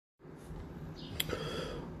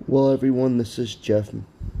Well, everyone, this is Jeff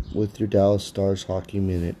with your Dallas Stars Hockey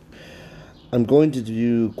Minute. I'm going to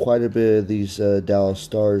do quite a bit of these Dallas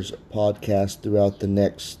Stars podcasts throughout the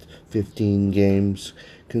next 15 games,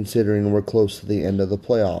 considering we're close to the end of the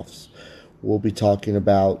playoffs. We'll be talking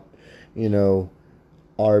about,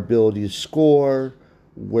 our ability to score,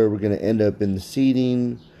 where we're going to end up in the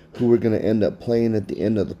seeding, who we're going to end up playing at the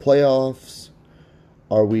end of the playoffs.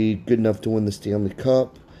 Are we good enough to win the Stanley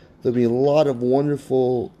Cup? There'll be a lot of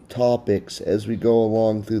wonderful topics as we go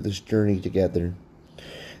along through this journey together.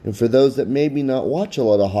 And for those that maybe not watch a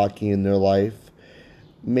lot of hockey in their life,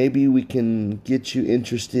 maybe we can get you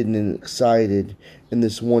interested and excited in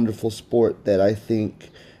this wonderful sport that I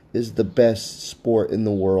think is the best sport in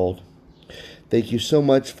the world. Thank you so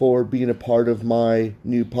much for being a part of my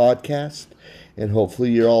new podcast, and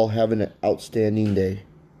hopefully you're all having an outstanding day.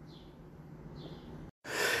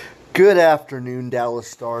 Good afternoon, Dallas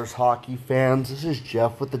Stars hockey fans. This is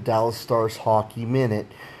Jeff with the Dallas Stars Hockey Minute.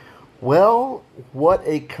 Well, what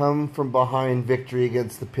a come-from-behind victory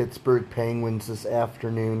against the Pittsburgh Penguins this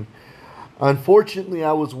afternoon. Unfortunately,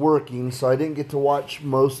 I was working, so I didn't get to watch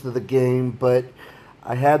most of the game, but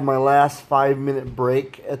I had my last 5-minute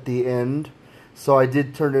break at the end, so I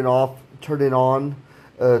did turn it on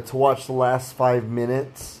to watch the last 5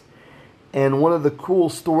 minutes. And one of the cool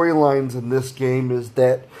storylines in this game is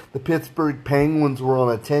that the Pittsburgh Penguins were on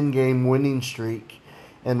a 10-game winning streak,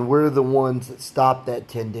 and we're the ones that stopped that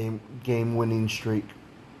 10-game winning streak.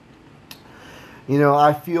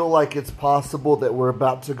 I feel like it's possible that we're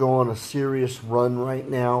about to go on a serious run right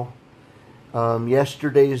now.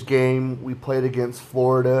 Yesterday's game, we played against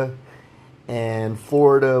Florida, and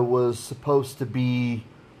Florida was supposed to be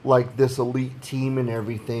like this elite team and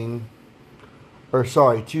everything.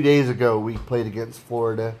 2 days ago we played against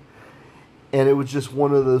Florida, and it was just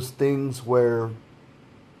one of those things where,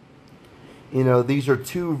 these are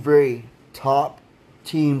two very top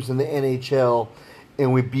teams in the NHL,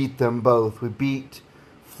 and we beat them both. We beat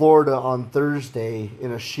Florida on Thursday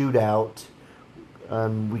in a shootout,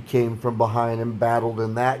 and we came from behind and battled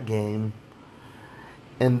in that game.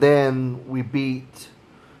 And then we beat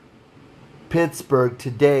Pittsburgh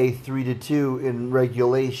today 3-2 in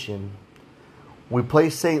regulation. We play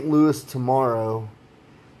St. Louis tomorrow.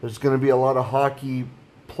 There's going to be a lot of hockey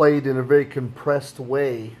played in a very compressed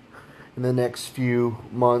way in the next few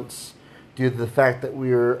months due to the fact that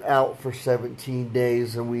we were out for 17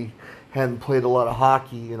 days and we hadn't played a lot of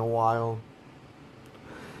hockey in a while.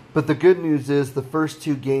 But the good news is the first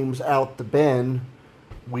 2 games out the Bend,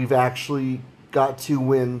 we've actually got 2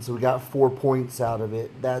 wins. We got 4 points out of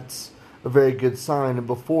it. That's a very good sign. And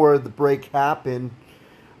before the break happened,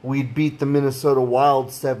 we'd beat the Minnesota Wild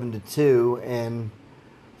 7-2, and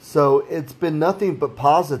so it's been nothing but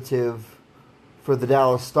positive for the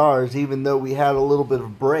Dallas Stars, even though we had a little bit of a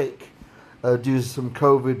break due to some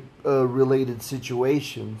COVID-related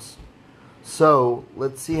situations. So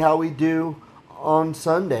let's see how we do on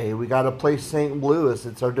Sunday. We got to play St. Louis.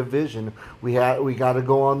 It's our division. We got to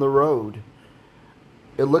go on the road.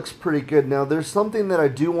 It looks pretty good. Now, there's something that I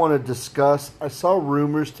do want to discuss. I saw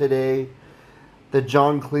rumors today that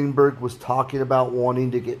John Klingberg was talking about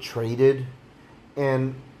wanting to get traded.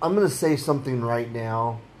 And I'm going to say something right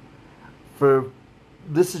now.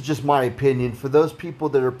 This is just my opinion. For those people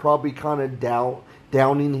that are probably kind of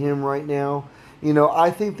downing him right now,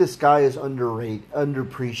 I think this guy is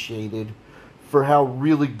underappreciated for how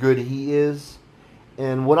really good he is.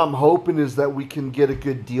 And what I'm hoping is that we can get a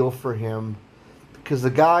good deal for him, because the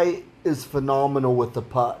guy is phenomenal with the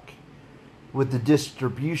puck, with the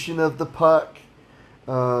distribution of the puck.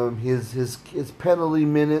 His penalty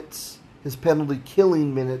minutes, his penalty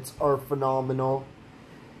killing minutes are phenomenal.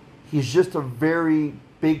 He's just a very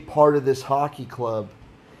big part of this hockey club.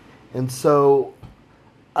 And so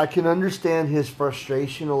I can understand his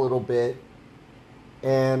frustration a little bit.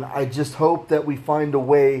 And I just hope that we find a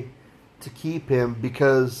way to keep him,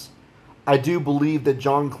 because I do believe that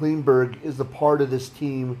John Klingberg is a part of this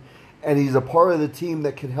team, and he's a part of the team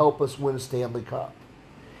that can help us win a Stanley Cup.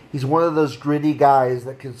 He's one of those gritty guys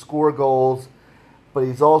that can score goals, but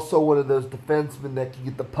he's also one of those defensemen that can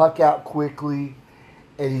get the puck out quickly,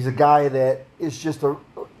 and he's a guy that is just,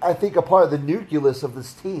 I think, a part of the nucleus of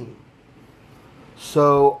this team.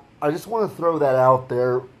 So I just want to throw that out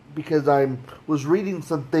there, because I was reading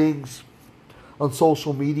some things on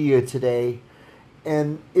social media today,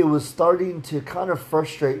 and it was starting to kind of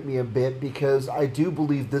frustrate me a bit, because I do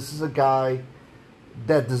believe this is a guy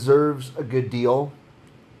that deserves a good deal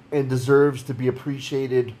and deserves to be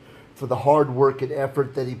appreciated for the hard work and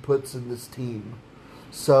effort that he puts in this team.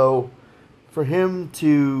 So for him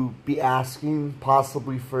to be asking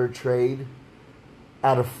possibly for a trade,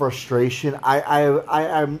 out of frustration.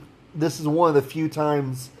 I'm. This is one of the few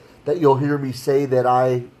times that you'll hear me say that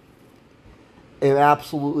I am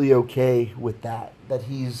absolutely okay with that. That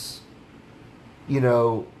he's, you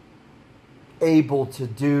know, able to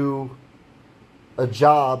do a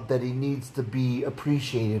job that he needs to be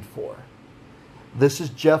appreciated for. This is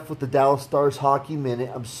Jeff with the Dallas Stars Hockey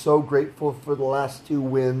Minute. I'm so grateful for the last 2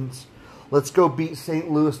 wins. Let's go beat St.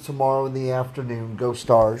 Louis tomorrow in the afternoon. Go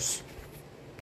Stars.